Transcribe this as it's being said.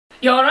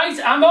You alright?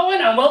 I'm Owen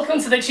and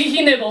welcome to the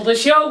Cheeky Nibble, the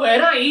show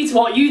where I eat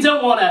what you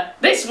don't wanna.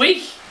 This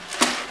week,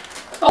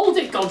 hold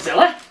it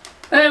Godzilla.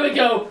 There we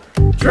go.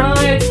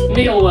 Dried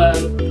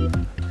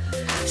mealworm.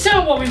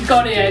 So what we've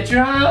got here,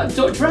 dried,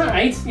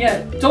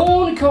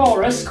 Dawn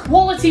Chorus,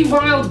 quality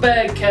wild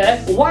bird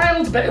care,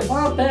 wild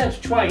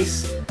bird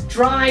twice,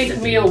 dried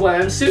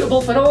mealworm,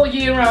 suitable for all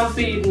year round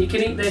feeding. You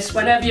can eat this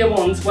whenever you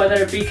want,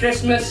 whether it be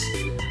Christmas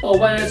or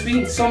whether it's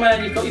been summer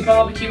and you've got your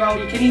barbecue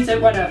out, you can eat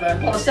it whenever.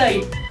 Well, I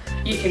say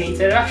you can eat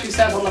it. It actually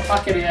says on the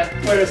packet here.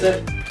 Where is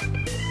it?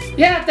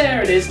 Yeah,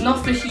 there it is.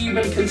 Not for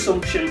human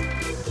consumption.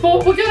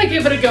 But we're going to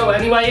give it a go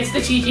anyway. It's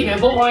the Cheeky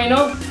Nibble, why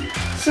not?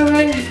 So,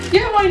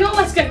 yeah, why not?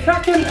 Let's get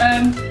cracking.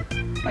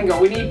 Hang on,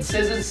 we need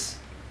scissors.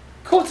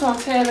 Cut our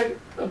tail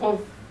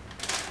above.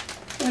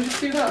 Can I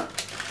just do that?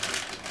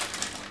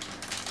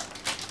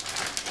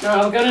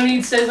 No, we're going to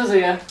need scissors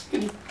here.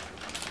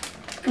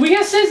 Can we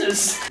get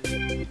scissors?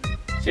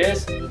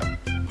 Cheers.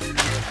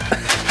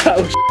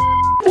 Oh,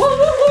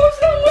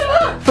 What's wrong with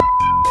that?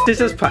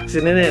 this is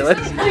passing in it.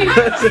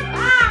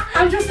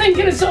 I'm just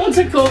thinking of something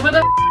to cover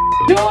the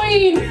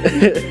join.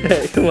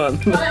 Come on.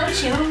 Well,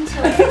 chew onto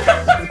it.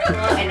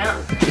 Why not?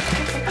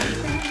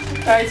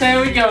 Right,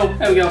 there we go.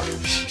 There we go.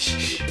 Shh, shh,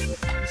 shh.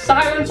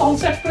 Silence on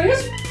set,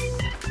 please.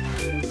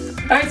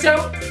 Right,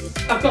 so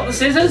I've got the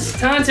scissors.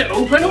 Time to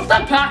open up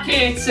the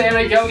packet. There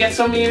we go. Get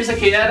some music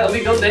here. That'll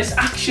be good. This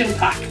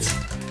action-packed.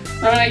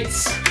 Right.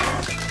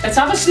 Let's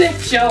have a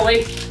sniff, shall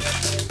we?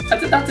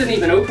 That didn't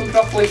even open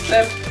properly.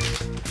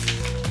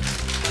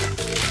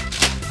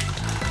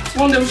 It's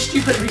one of those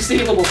stupid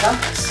resealable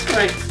packs.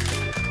 Right,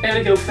 there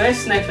we go,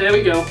 first sniff, there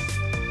we go.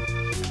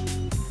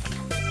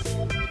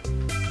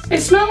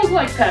 It smells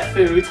like pet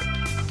food,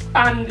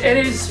 and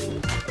it is,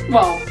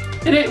 well,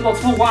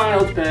 it's for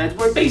wild birds,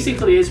 but it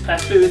basically is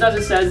pet food. As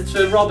it says, it's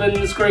for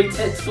robins, grey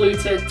tits, blue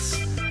tits.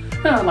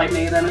 Oh, like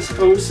me then, I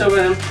suppose. So,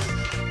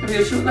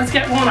 let's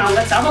get one out,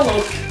 let's have a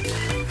look.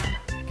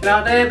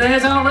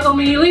 There's our little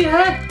mealy,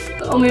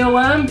 little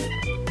mealworm.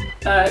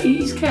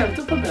 He's curved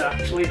up a bit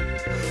actually.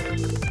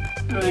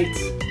 Right.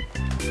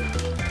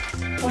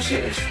 What's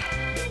it?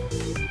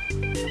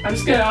 I'll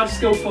just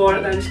go for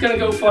it then. I'm just gonna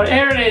go for it.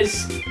 Here it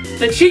is.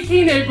 The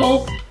Cheeky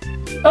Nibble.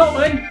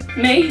 Owen,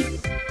 me,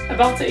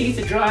 about to eat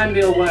a dry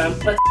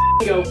mealworm. Let's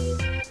go.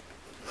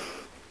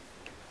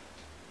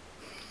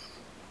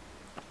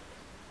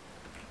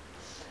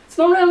 It's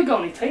not really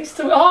got any taste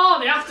to it. Oh,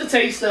 the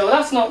aftertaste though,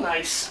 that's not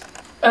nice.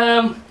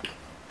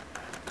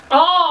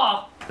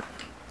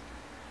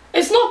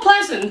 It's not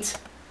pleasant.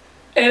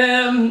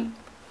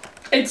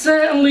 It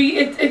certainly,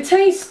 it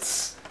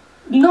tastes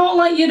not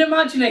like you'd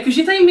imagine it, because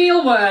you think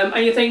mealworm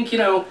and you think, you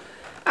know,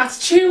 that's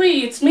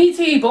chewy, it's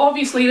meaty, but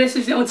obviously this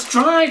is, you know, it's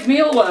dried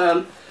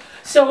mealworm.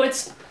 So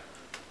it's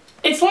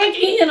like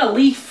eating a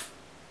leaf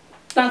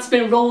that's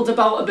been rolled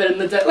about a bit in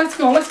the dirt. Let's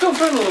go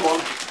for another one.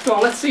 Go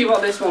on, let's see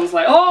what this one's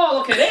like. Oh,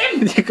 look at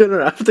him! You're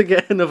gonna have to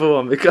get another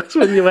one, because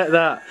when you went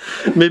that,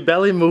 my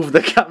belly moved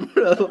the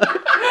camera.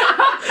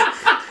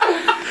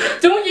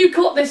 Don't you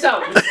cut this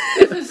out.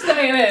 This is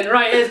staying in.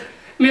 Right, here's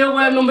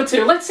mealworm number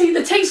 2. Let's see,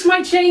 the taste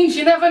might change.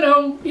 You never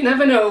know. You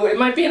never know. It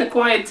might be an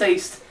acquired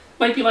taste.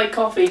 Might be like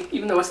coffee,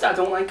 even though I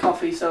don't like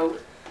coffee. So,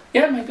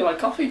 yeah, it might be like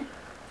coffee.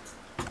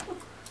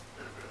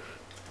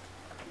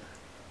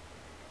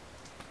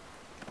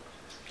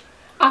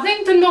 I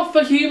think the not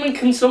for human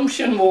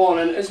consumption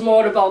warning is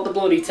more about the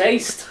bloody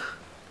taste.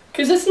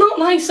 Because it's not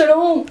nice at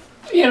all,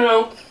 you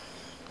know.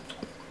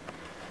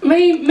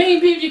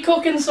 Maybe if you're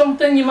cooking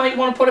something, you might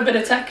want to put a bit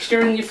of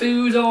texture in your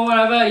food or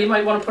whatever, you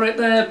might want to put it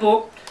there,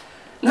 but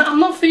no, I'm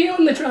not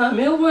feeling the dry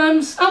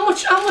mealworms. How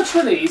much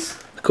were these?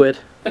 A quid.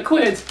 A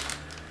quid?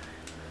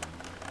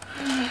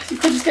 You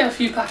could just get a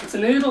few packets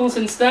of noodles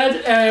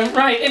instead.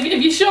 Right, if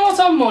you're short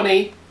on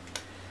money,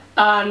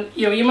 and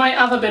you know, you might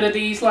have a bit of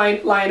these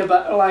lying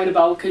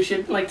about because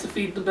you like to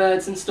feed the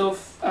birds and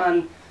stuff,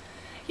 and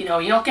you know,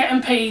 you're not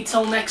getting paid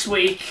till next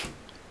week,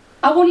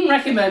 I wouldn't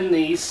recommend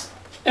these.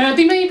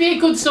 They may be a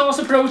good source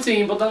of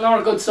protein, but they're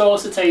not a good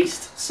source of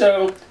taste.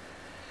 So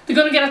they're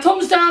going to get a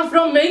thumbs down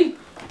from me.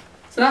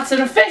 So that's an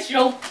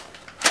official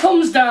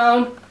thumbs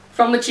down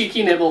from the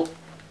Cheeky Nibble.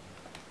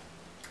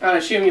 I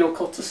assume you'll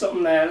cut to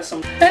something there or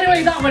something.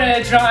 Anyway, that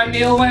were dry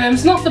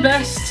mealworms. Not the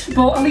best,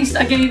 but at least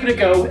I gave it a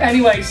go.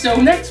 Anyway, so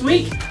next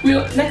week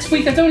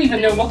I don't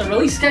even know what the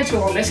release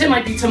schedule on this. It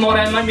might be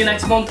tomorrow, it might be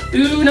next month.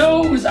 Who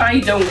knows? I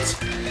don't.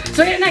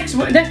 So yeah, next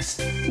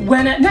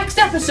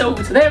episode,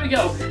 there we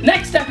go.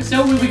 Next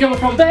episode we'll be going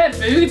from bird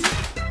food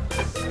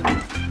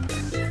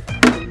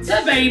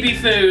to baby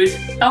food.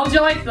 How would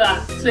you like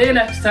that? See you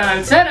next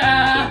time.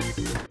 Ta-da!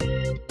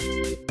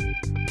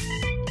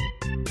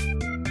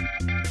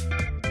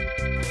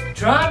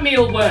 Dry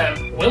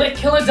mealworm. Will it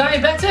kill a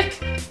diabetic?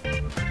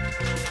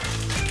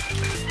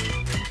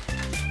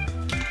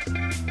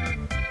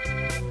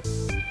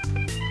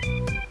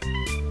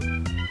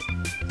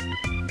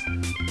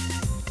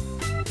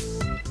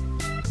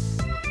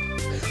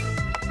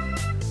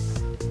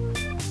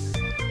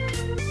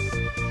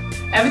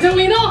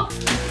 Evidently not!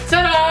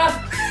 Ta-da!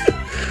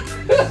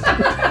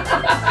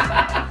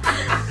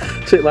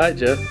 What's it like,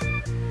 Joe?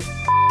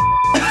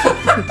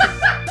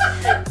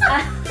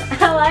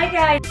 I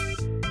like it.